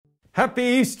Happy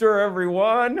Easter,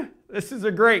 everyone. This is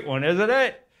a great one, isn't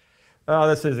it? Oh,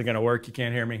 this isn't going to work. You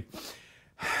can't hear me.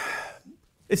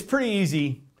 It's pretty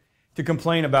easy to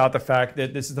complain about the fact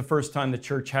that this is the first time the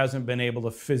church hasn't been able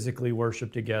to physically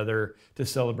worship together to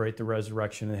celebrate the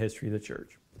resurrection in the history of the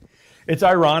church. It's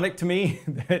ironic to me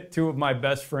that two of my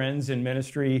best friends in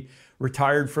ministry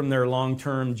retired from their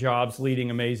long-term jobs leading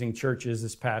amazing churches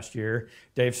this past year,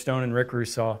 Dave Stone and Rick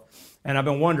Rousseau. And I've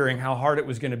been wondering how hard it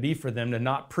was going to be for them to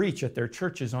not preach at their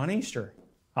churches on Easter.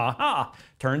 Aha!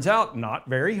 Turns out not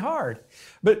very hard.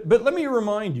 But let me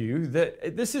remind you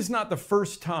that this is not the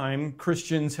first time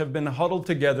Christians have been huddled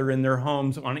together in their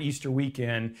homes on Easter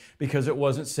weekend because it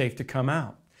wasn't safe to come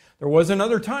out. There was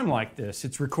another time like this.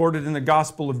 It's recorded in the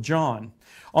Gospel of John.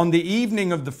 On the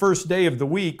evening of the first day of the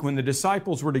week, when the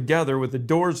disciples were together with the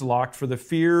doors locked for the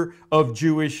fear of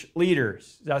Jewish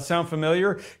leaders. Does that sound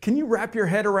familiar? Can you wrap your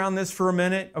head around this for a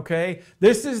minute? Okay.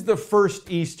 This is the first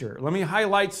Easter. Let me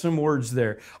highlight some words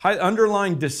there.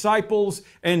 Underline disciples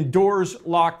and doors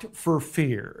locked for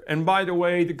fear. And by the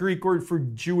way, the Greek word for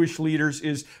Jewish leaders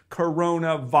is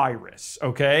coronavirus.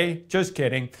 Okay. Just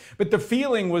kidding. But the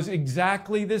feeling was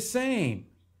exactly the same.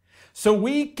 So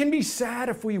we can be sad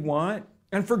if we want,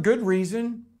 and for good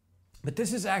reason, but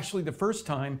this is actually the first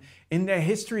time in the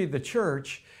history of the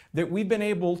church that we've been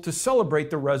able to celebrate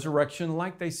the resurrection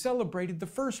like they celebrated the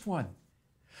first one.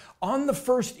 On the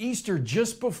first Easter,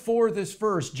 just before this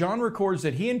verse, John records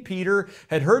that he and Peter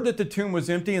had heard that the tomb was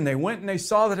empty, and they went and they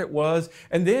saw that it was,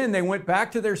 and then they went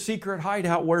back to their secret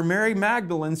hideout where Mary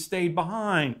Magdalene stayed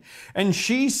behind. And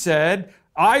she said,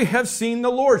 I have seen the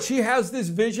Lord. She has this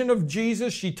vision of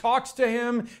Jesus. She talks to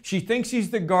him. She thinks he's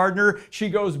the gardener. She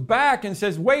goes back and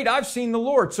says, wait, I've seen the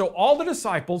Lord. So all the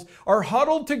disciples are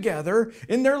huddled together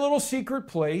in their little secret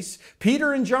place.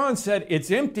 Peter and John said,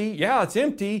 it's empty. Yeah, it's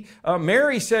empty.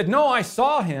 Mary said, no, I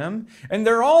saw him. And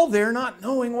they're all there not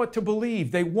knowing what to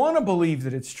believe. They want to believe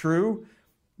that it's true,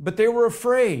 but they were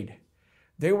afraid.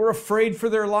 They were afraid for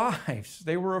their lives.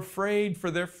 They were afraid for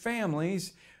their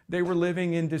families. They were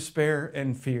living in despair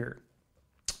and fear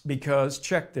because,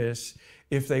 check this,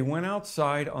 if they went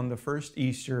outside on the first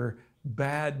Easter,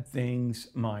 bad things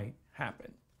might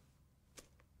happen.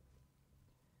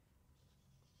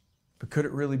 But could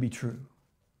it really be true?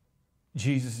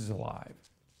 Jesus is alive,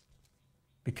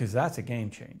 because that's a game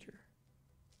changer.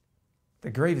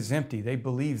 The grave is empty. They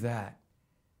believe that.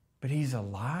 But he's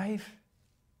alive?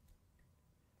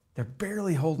 They're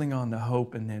barely holding on to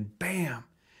hope, and then bam!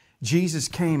 Jesus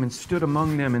came and stood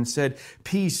among them and said,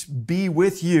 peace be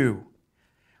with you.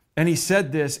 And he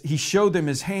said this, he showed them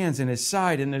his hands and his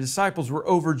side, and the disciples were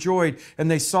overjoyed,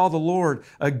 and they saw the Lord.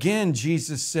 Again,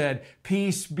 Jesus said,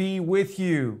 peace be with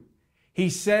you. He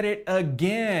said it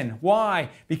again. Why?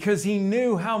 Because he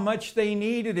knew how much they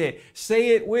needed it. Say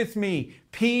it with me.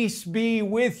 Peace be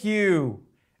with you.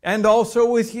 And also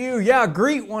with you. Yeah,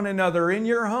 greet one another in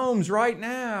your homes right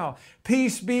now.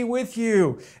 Peace be with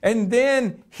you. And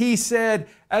then he said,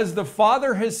 as the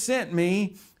Father has sent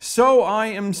me, so I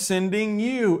am sending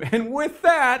you. And with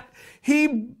that, he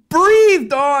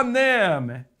breathed on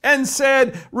them and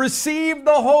said, receive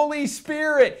the Holy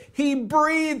Spirit. He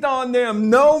breathed on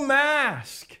them, no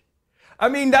mask. I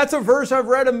mean, that's a verse I've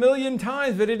read 1,000,000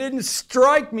 times, but it didn't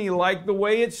strike me like the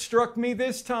way it struck me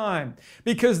this time.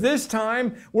 Because this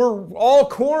time, we're all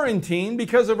quarantined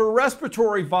because of a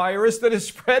respiratory virus that is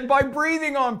spread by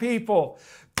breathing on people.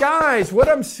 Guys, what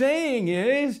I'm saying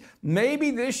is, maybe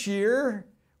this year,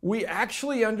 we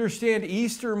actually understand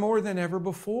Easter more than ever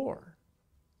before.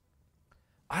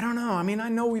 I don't know. I mean, I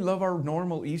know we love our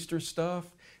normal Easter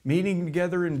stuff, meeting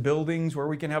together in buildings where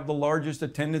we can have the largest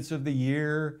attendance of the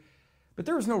year. But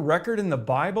there was no record in the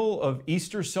Bible of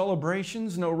Easter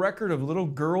celebrations, no record of little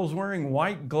girls wearing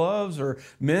white gloves or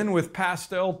men with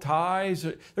pastel ties.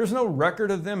 There's no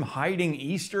record of them hiding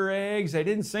Easter eggs. They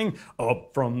didn't sing,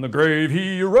 up from the grave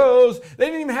he arose. They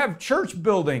didn't even have church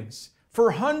buildings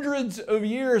for hundreds of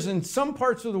years, and some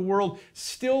parts of the world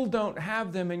still don't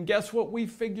have them. And guess what we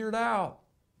figured out?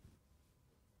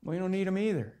 We don't need them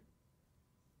either.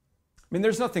 I mean,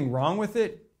 there's nothing wrong with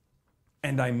it,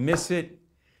 and I miss it.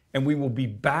 And we will be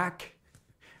back,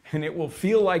 and it will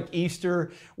feel like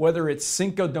Easter, whether it's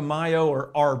Cinco de Mayo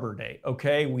or Arbor Day,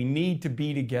 okay? We need to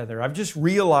be together. I've just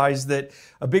realized that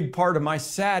a big part of my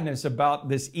sadness about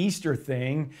this Easter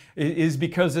thing is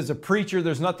because as a preacher,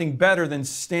 there's nothing better than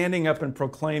standing up and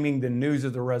proclaiming the news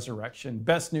of the resurrection.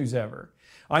 Best news ever.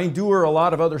 I endure a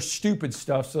lot of other stupid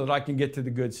stuff so that I can get to the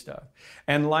good stuff.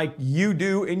 And like you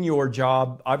do in your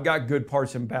job, I've got good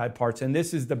parts and bad parts, and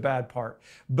this is the bad part.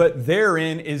 But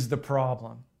therein is the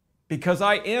problem. because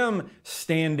I am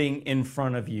standing in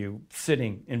front of you,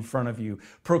 sitting in front of you,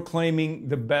 proclaiming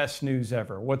the best news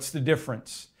ever. What's the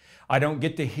difference? I don't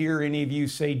get to hear any of you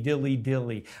say dilly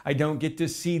dilly. I don't get to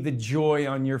see the joy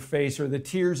on your face or the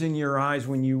tears in your eyes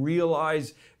when you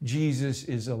realize Jesus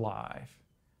is alive.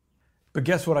 But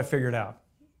guess what I figured out?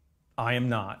 I am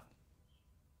not.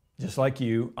 Just like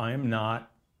you, I am not,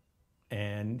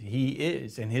 and He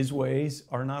is, and His ways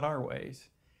are not our ways.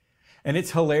 And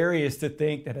it's hilarious to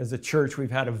think that as a church,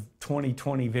 we've had a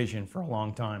 2020 vision for a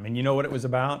long time. And you know what it was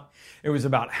about? It was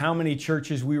about how many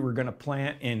churches we were going to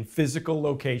plant in physical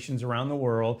locations around the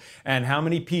world and how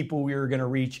many people we were going to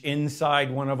reach inside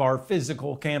one of our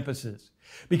physical campuses.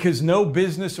 Because no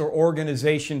business or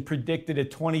organization predicted a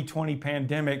 2020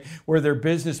 pandemic where their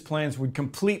business plans would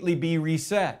completely be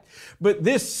reset. But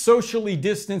this socially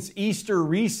distanced Easter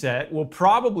reset will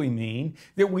probably mean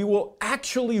that we will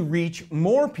actually reach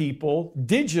more people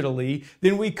digitally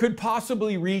than we could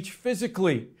possibly reach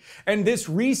physically. And this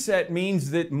reset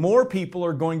means that more people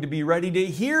are going to be ready to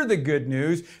hear the good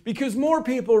news because more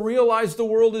people realize the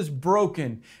world is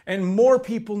broken and more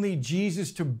people need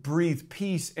Jesus to breathe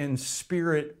peace and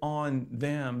spirit on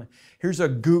them. Here's a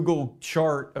Google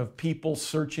chart of people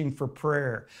searching for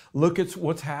prayer. Look at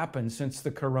what's happened since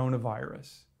the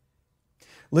coronavirus.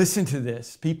 Listen to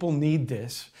this. People need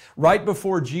this. Right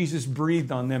before Jesus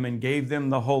breathed on them and gave them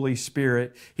the Holy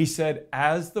Spirit, He said,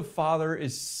 "As the Father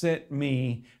has sent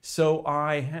me, so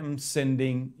I am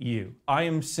sending you." I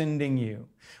am sending you.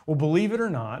 Well, believe it or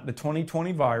not, the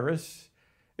 2020 virus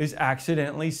is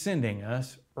accidentally sending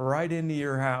us right into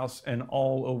your house and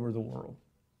all over the world.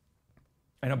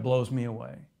 And it blows me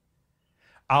away.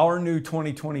 Our new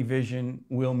 2020 vision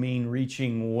will mean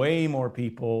reaching way more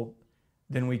people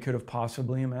than we could have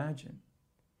possibly imagined.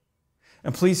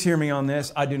 And please hear me on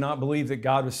this. I do not believe that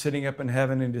God was sitting up in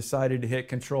heaven and decided to hit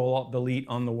Control-Alt-Delete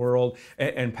on the world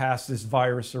and pass this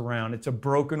virus around. It's a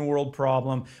broken world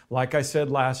problem. Like I said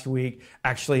last week,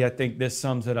 actually, I think this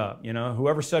sums it up. You know,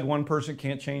 whoever said one person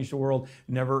can't change the world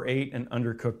never ate an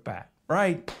undercooked bat,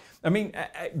 right? I mean,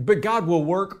 but God will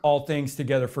work all things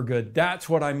together for good. That's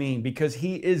what I mean, because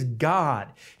He is God.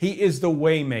 He is the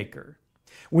way maker.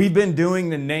 We've been doing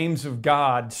the Names of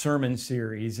God sermon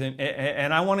series,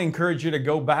 and I want to encourage you to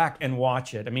go back and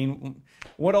watch it. I mean,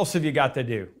 what else have you got to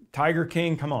do? Tiger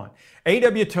King, come on.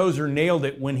 A.W. Tozer nailed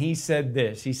it when he said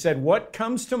this. He said, "What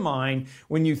comes to mind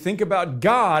when you think about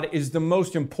God is the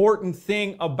most important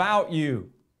thing about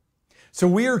you." So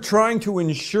we are trying to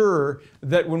ensure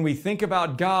that when we think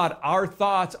about God, our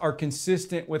thoughts are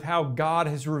consistent with how God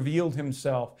has revealed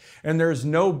Himself. And there's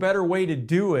no better way to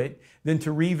do it than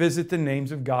to revisit the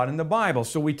names of God in the Bible.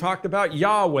 So we talked about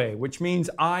Yahweh, which means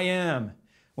I am,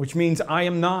 which means I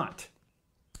am not.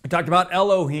 We talked about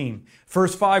Elohim.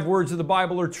 First 5 words of the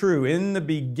Bible are true. In the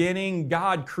beginning,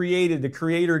 God created, the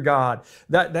Creator God.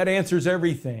 That answers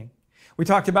everything. We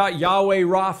talked about Yahweh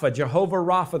Rapha, Jehovah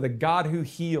Rapha, the God who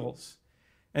heals.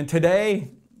 And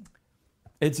today,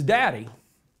 it's Daddy,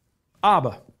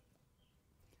 Abba.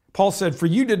 Paul said, "For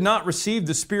you did not receive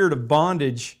the spirit of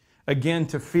bondage again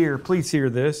to fear." Please hear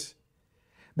this.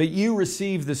 "But you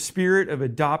received the spirit of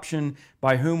adoption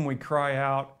by whom we cry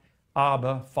out,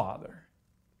 Abba, Father."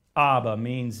 Abba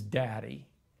means daddy.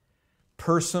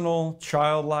 Personal,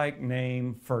 childlike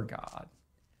name for God,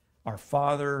 our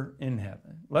Father in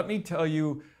heaven. Let me tell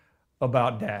you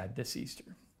about Dad this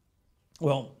Easter.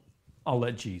 Well, I'll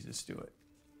let Jesus do it.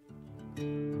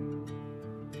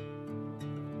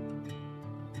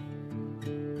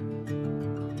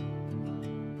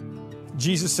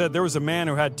 Jesus said there was a man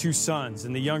who had 2 sons,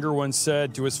 and the younger one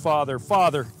said to his father,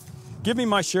 "Father, give me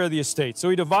my share of the estate." So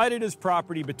he divided his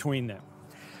property between them.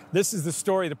 This is the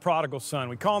story of the prodigal son.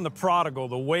 We call him the prodigal,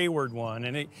 the wayward one.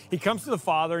 And he comes to the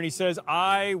father and he says,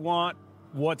 "I want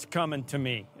what's coming to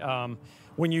me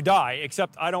when you die,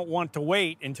 except I don't want to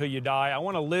wait until you die. I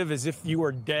want to live as if you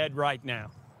were dead right now."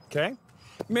 Okay?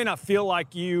 You may not feel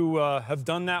like you have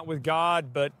done that with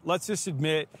God, but let's just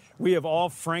admit we have all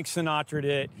Frank Sinatra'd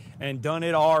it and done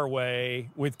it our way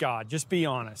with God. Just be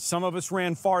honest. Some of us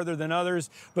ran farther than others,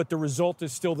 but the result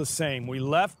is still the same. We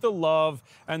left the love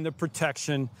and the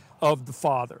protection of the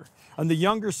Father. And the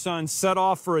younger son set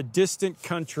off for a distant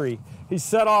country. He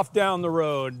set off down the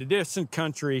road, a distant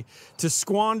country, to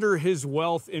squander his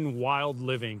wealth in wild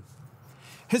living.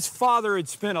 His father had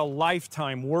spent a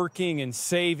lifetime working and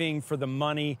saving for the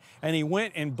money, and he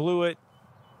went and blew it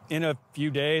in a few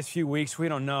days, few weeks, we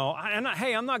don't know.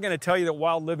 Hey, I'm not going to tell you that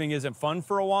wild living isn't fun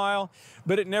for a while,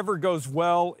 but it never goes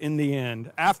well in the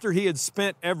end. After he had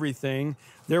spent everything,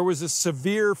 there was a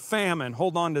severe famine,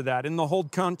 hold on to that, in the whole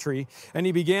country, and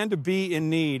he began to be in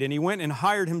need. And he went and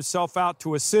hired himself out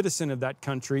to a citizen of that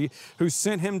country who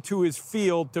sent him to his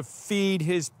field to feed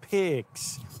his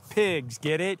pigs. Pigs,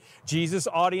 get it? Jesus'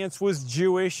 audience was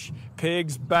Jewish.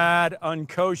 Pigs, bad,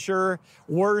 unkosher,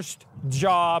 worst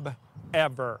job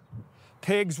ever.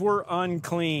 Pigs were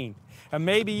unclean. And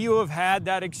maybe you have had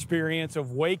that experience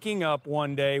of waking up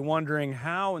one day wondering,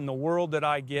 how in the world did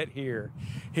I get here?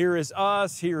 Here is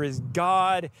us, here is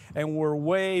God, and we're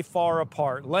way far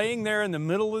apart. Laying there in the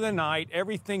middle of the night,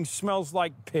 everything smells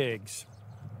like pigs.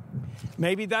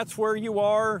 Maybe that's where you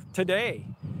are today.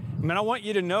 I mean, I want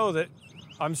you to know that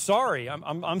I'm sorry.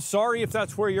 I'm sorry if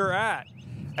that's where you're at.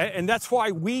 And that's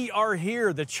why we are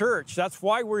here, the church. That's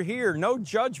why we're here. No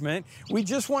judgment. We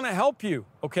just want to help you,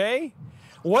 okay?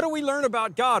 What do we learn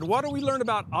about God? What do we learn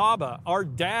about Abba, our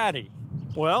daddy?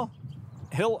 Well,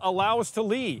 he'll allow us to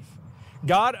leave.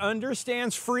 God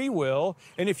understands free will,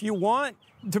 and if you want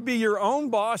to be your own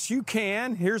boss, you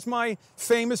can. Here's my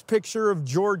famous picture of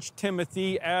George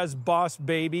Timothy as Boss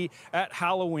Baby at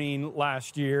Halloween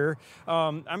last year.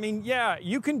 I mean, yeah,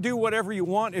 you can do whatever you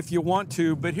want if you want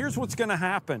to, but here's what's going to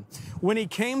happen. When he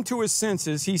came to his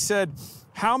senses, he said,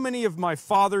 "How many of my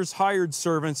father's hired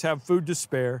servants have food to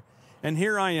spare? And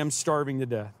here I am starving to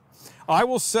death. I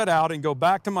will set out and go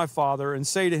back to my father and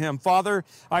say to him, 'Father,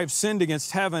 I have sinned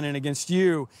against heaven and against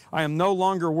you. I am no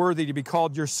longer worthy to be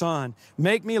called your son.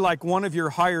 Make me like one of your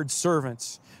hired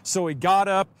servants.' So he got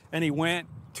up and he went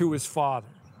to his father."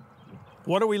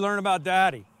 What do we learn about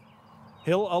Daddy?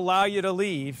 He'll allow you to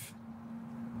leave,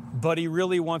 but he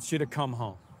really wants you to come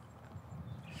home.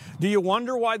 Do you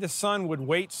wonder why the son would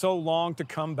wait so long to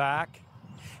come back?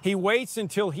 He waits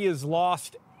until he has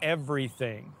lost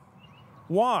everything.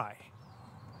 Why?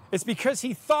 It's because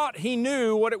he thought he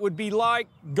knew what it would be like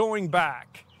going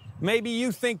back. Maybe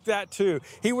you think that too.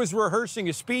 He was rehearsing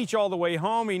a speech all the way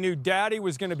home. He knew Daddy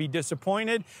was going to be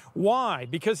disappointed. Why?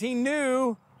 Because he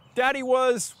knew Daddy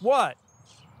was what?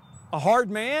 A hard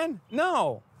man?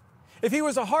 No. If he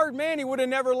was a hard man, he would have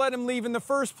never let him leave in the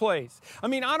first place. I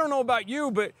mean, I don't know about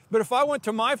you, but if I went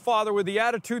to my father with the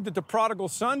attitude that the prodigal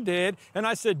son did, and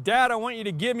I said, "Dad, I want you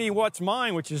to give me what's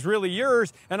mine, which is really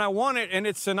yours, and I want it, and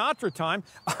it's Sinatra time,"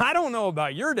 I don't know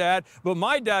about your dad, but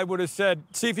my dad would have said,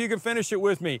 "See if you can finish it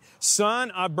with me.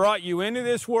 Son, I brought you into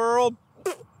this world."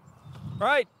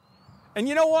 Right? And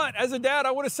you know what? As a dad,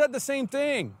 I would have said the same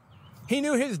thing. He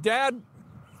knew his dad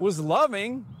was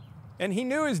loving, and he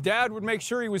knew his dad would make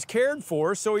sure he was cared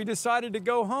for, so he decided to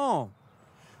go home.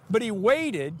 But he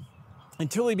waited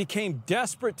until he became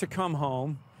desperate to come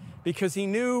home because he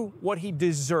knew what he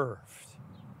deserved.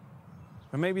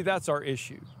 And maybe that's our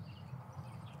issue.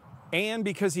 And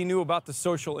because he knew about the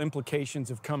social implications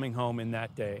of coming home in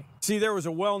that day. See, there was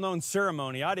a well-known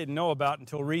ceremony I didn't know about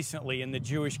until recently in the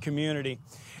Jewish community.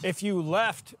 If you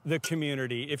left the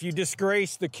community, if you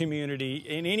disgraced the community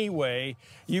in any way,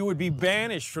 you would be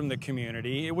banished from the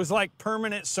community. It was like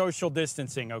permanent social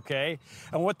distancing, okay?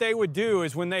 And what they would do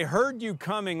is when they heard you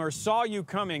coming or saw you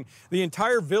coming, the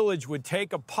entire village would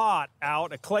take a pot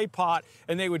out, a clay pot,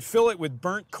 and they would fill it with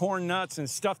burnt corn nuts and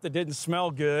stuff that didn't smell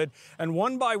good. And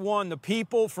one by one, the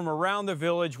people from around the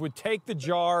village would take the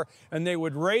jar and they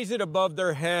would raise it above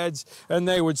their heads and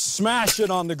they would smash it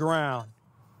on the ground.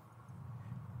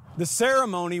 The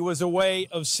ceremony was a way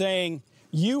of saying,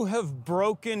 you have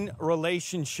broken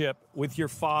relationship with your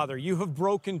father. You have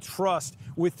broken trust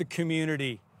with the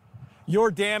community. Your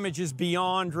damage is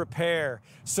beyond repair.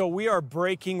 So we are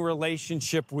breaking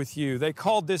relationship with you. They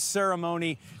called this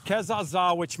ceremony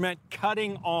kezazah, which meant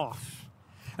cutting off.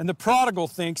 And the prodigal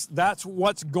thinks that's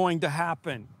what's going to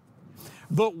happen.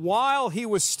 But while he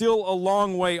was still a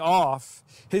long way off,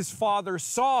 his father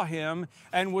saw him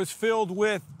and was filled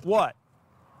with what?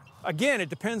 Again, it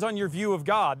depends on your view of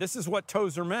God. This is what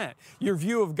Tozer meant. Your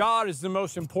view of God is the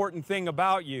most important thing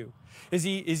about you. Is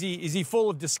he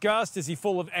full of disgust? Is he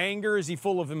full of anger? Is he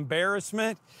full of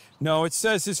embarrassment? No, it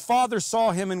says his father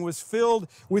saw him and was filled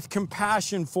with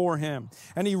compassion for him.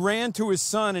 And he ran to his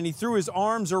son and he threw his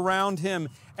arms around him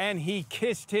and he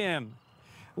kissed him.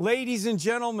 Ladies and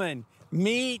gentlemen,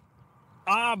 meet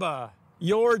Abba,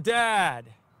 your dad.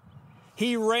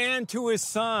 He ran to his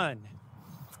son.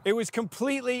 It was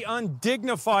completely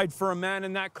undignified for a man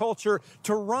in that culture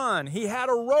to run. He had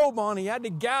a robe on. He had to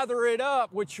gather it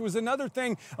up, which was another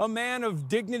thing a man of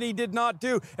dignity did not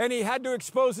do. And he had to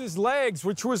expose his legs,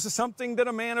 which was something that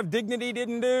a man of dignity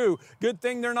didn't do. Good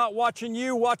thing they're not watching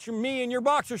you, watching me in your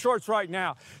boxer shorts right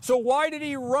now. So why did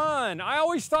he run? I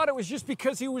always thought it was just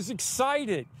because he was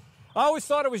excited. I always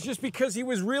thought it was just because he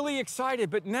was really excited,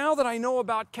 but now that I know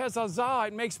about Kezazah,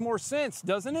 it makes more sense,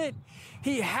 doesn't it?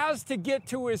 He has to get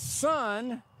to his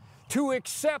son to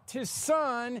accept his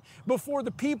son before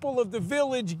the people of the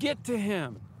village get to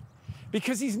him,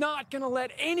 because he's not going to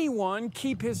let anyone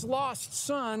keep his lost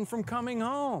son from coming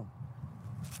home.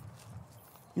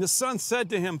 And the son said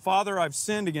to him, "Father, I've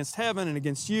sinned against heaven and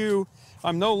against you.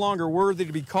 I'm no longer worthy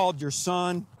to be called your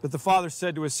son." But the father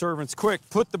said to his servants, "Quick,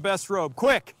 put the best robe,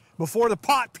 quick, before the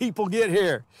pot people get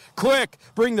here. Quick,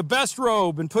 bring the best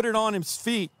robe and put it on his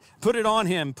feet. Put it on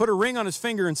him. Put a ring on his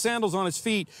finger and sandals on his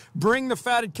feet. Bring the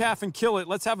fatted calf and kill it.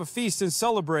 Let's have a feast and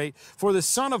celebrate. For this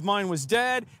son of mine was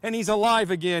dead and he's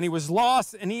alive again. He was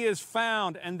lost and he is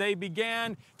found." And they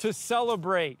began to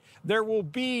celebrate. There will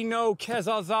be no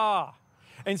Kezazah.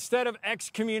 Instead of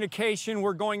excommunication,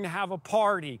 we're going to have a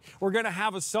party. We're going to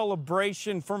have a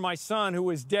celebration for my son who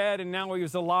was dead and now he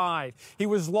was alive. He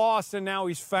was lost and now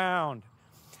he's found.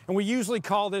 And we usually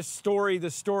call this story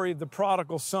the story of the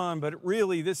prodigal son, but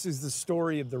really this is the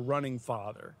story of the running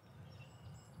father.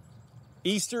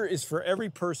 Easter is for every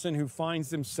person who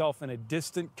finds himself in a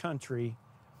distant country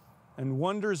and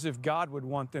wonders if God would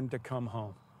want them to come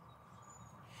home.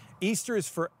 Easter is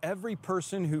for every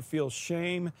person who feels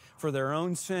shame for their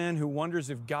own sin, who wonders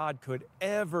if God could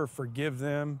ever forgive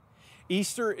them.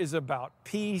 Easter is about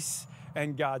peace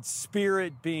and God's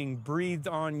Spirit being breathed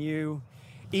on you.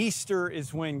 Easter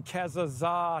is when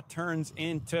Kezazah turns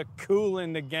into Kool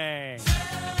and the Gang.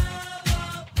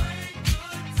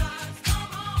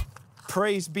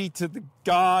 Praise be to the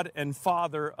God and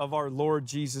Father of our Lord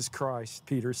Jesus Christ,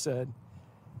 Peter said.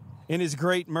 In his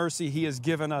great mercy, he has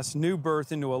given us new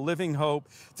birth into a living hope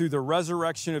through the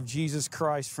resurrection of Jesus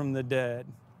Christ from the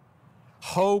dead.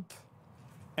 Hope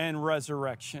and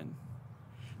resurrection.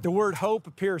 The word hope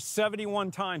appears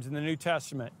 71 times in the New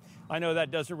Testament. I know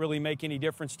that doesn't really make any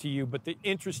difference to you, but the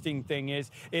interesting thing is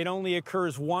it only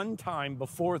occurs one time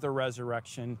before the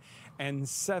resurrection and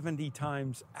 70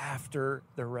 times after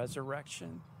the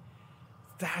resurrection.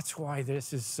 That's why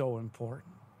this is so important.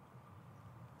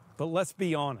 But let's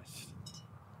be honest.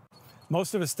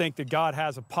 Most of us think that God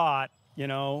has a pot,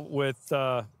 with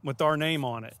our name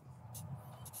on it.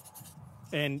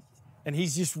 And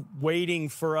he's just waiting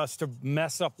for us to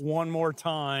mess up one more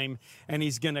time and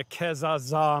he's going to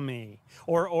Kezazah me.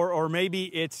 Or maybe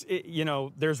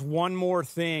there's one more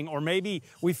thing, or maybe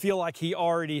we feel like he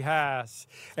already has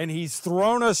and he's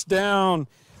thrown us down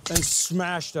and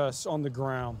smashed us on the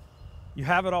ground. You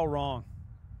have it all wrong.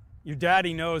 Your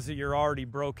daddy knows that you're already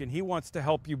broken. He wants to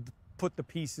help you put the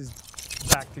pieces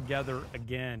back together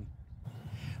again.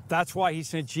 That's why he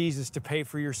sent Jesus to pay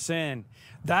for your sin.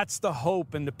 That's the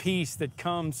hope and the peace that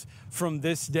comes from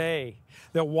this day.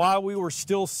 That while we were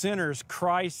still sinners,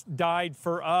 Christ died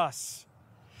for us.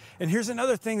 And here's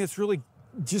another thing that's really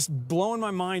just blowing my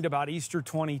mind about Easter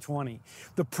 2020.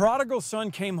 The prodigal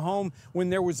son came home when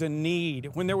there was a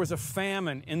need, when there was a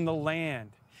famine in the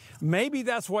land. Maybe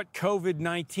that's what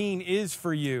COVID-19 is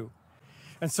for you.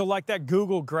 And so like that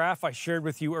Google graph I shared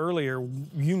with you earlier,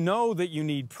 you know that you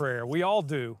need prayer. We all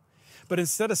do. But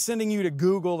instead of sending you to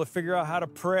Google to figure out how to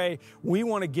pray, we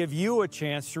want to give you a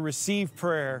chance to receive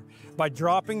prayer by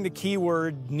dropping the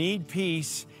keyword "need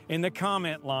peace" in the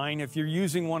comment line if you're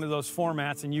using one of those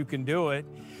formats and you can do it,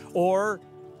 or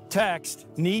text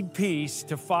 "need peace"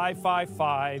 to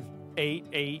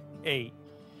 555-888.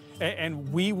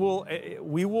 And we will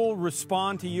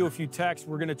respond to you if you text.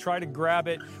 We're going to try to grab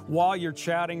it while you're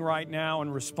chatting right now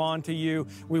and respond to you.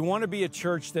 We want to be a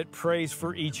church that prays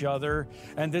for each other.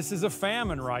 And this is a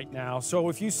famine right now. So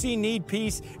if you see "need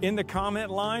peace" in the comment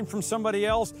line from somebody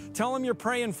else, tell them you're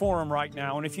praying for them right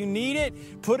now. And if you need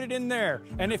it, put it in there.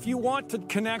 And if you want to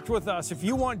connect with us, if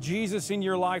you want Jesus in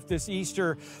your life this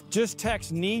Easter, just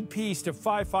text "need peace" to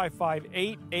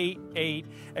 555-888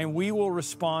 and we will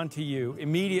respond to you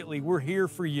immediately. We're here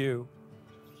for you.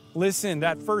 Listen,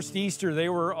 that first Easter, they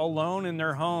were alone in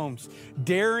their homes,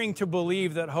 daring to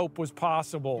believe that hope was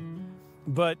possible.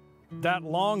 But that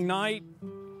long night,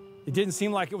 It didn't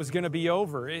seem like it was going to be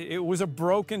over. It was a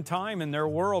broken time in their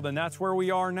world, and that's where we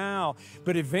are now.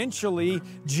 But eventually,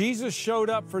 Jesus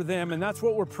showed up for them, and that's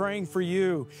what we're praying for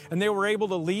you. And they were able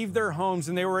to leave their homes,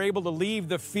 and they were able to leave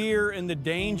the fear and the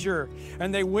danger.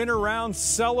 And they went around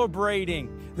celebrating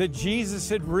that Jesus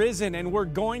had risen, and we're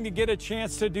going to get a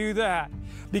chance to do that.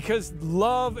 Because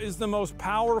love is the most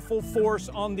powerful force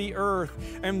on the earth.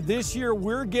 And this year,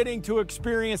 we're getting to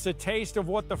experience a taste of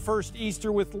what the first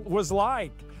Easter was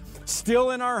like. Still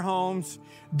in our homes,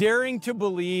 daring to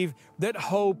believe that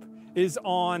hope is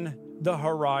on the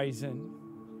horizon.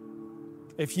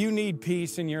 If you need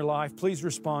peace in your life, please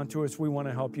respond to us. We want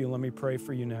to help you. Let me pray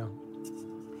for you now.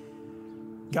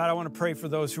 God, I want to pray for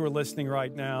those who are listening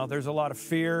right now. There's a lot of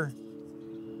fear.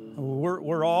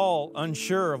 We're all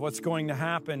unsure of what's going to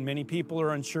happen. Many people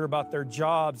are unsure about their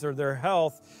jobs or their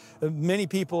health. Many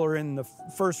people are in the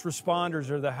first responders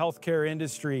or the healthcare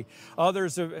industry.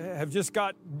 Others have just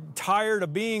got tired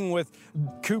of being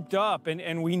cooped up,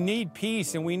 and we need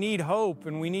peace, and we need hope,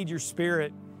 and we need your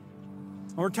Spirit.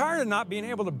 And we're tired of not being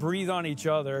able to breathe on each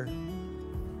other.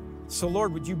 So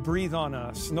Lord, would you breathe on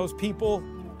us? And those people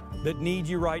that need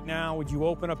you right now, would you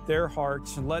open up their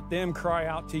hearts and let them cry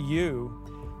out to you?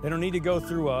 They don't need to go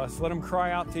through us. Let them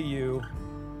cry out to you.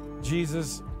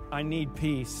 Jesus, I need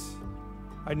peace.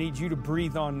 I need you to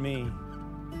breathe on me.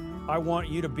 I want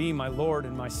you to be my Lord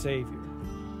and my Savior.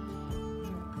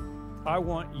 I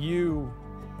want you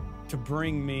to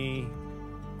bring me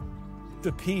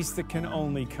the peace that can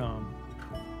only come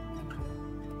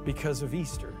because of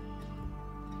Easter.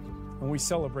 And we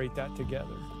celebrate that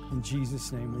together. In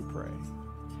Jesus' name we pray.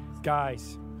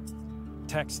 Guys,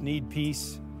 text "need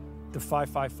peace" to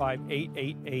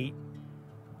 555-888.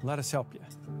 Let us help you.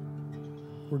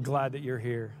 We're glad that you're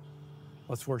here.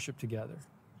 Let's worship together.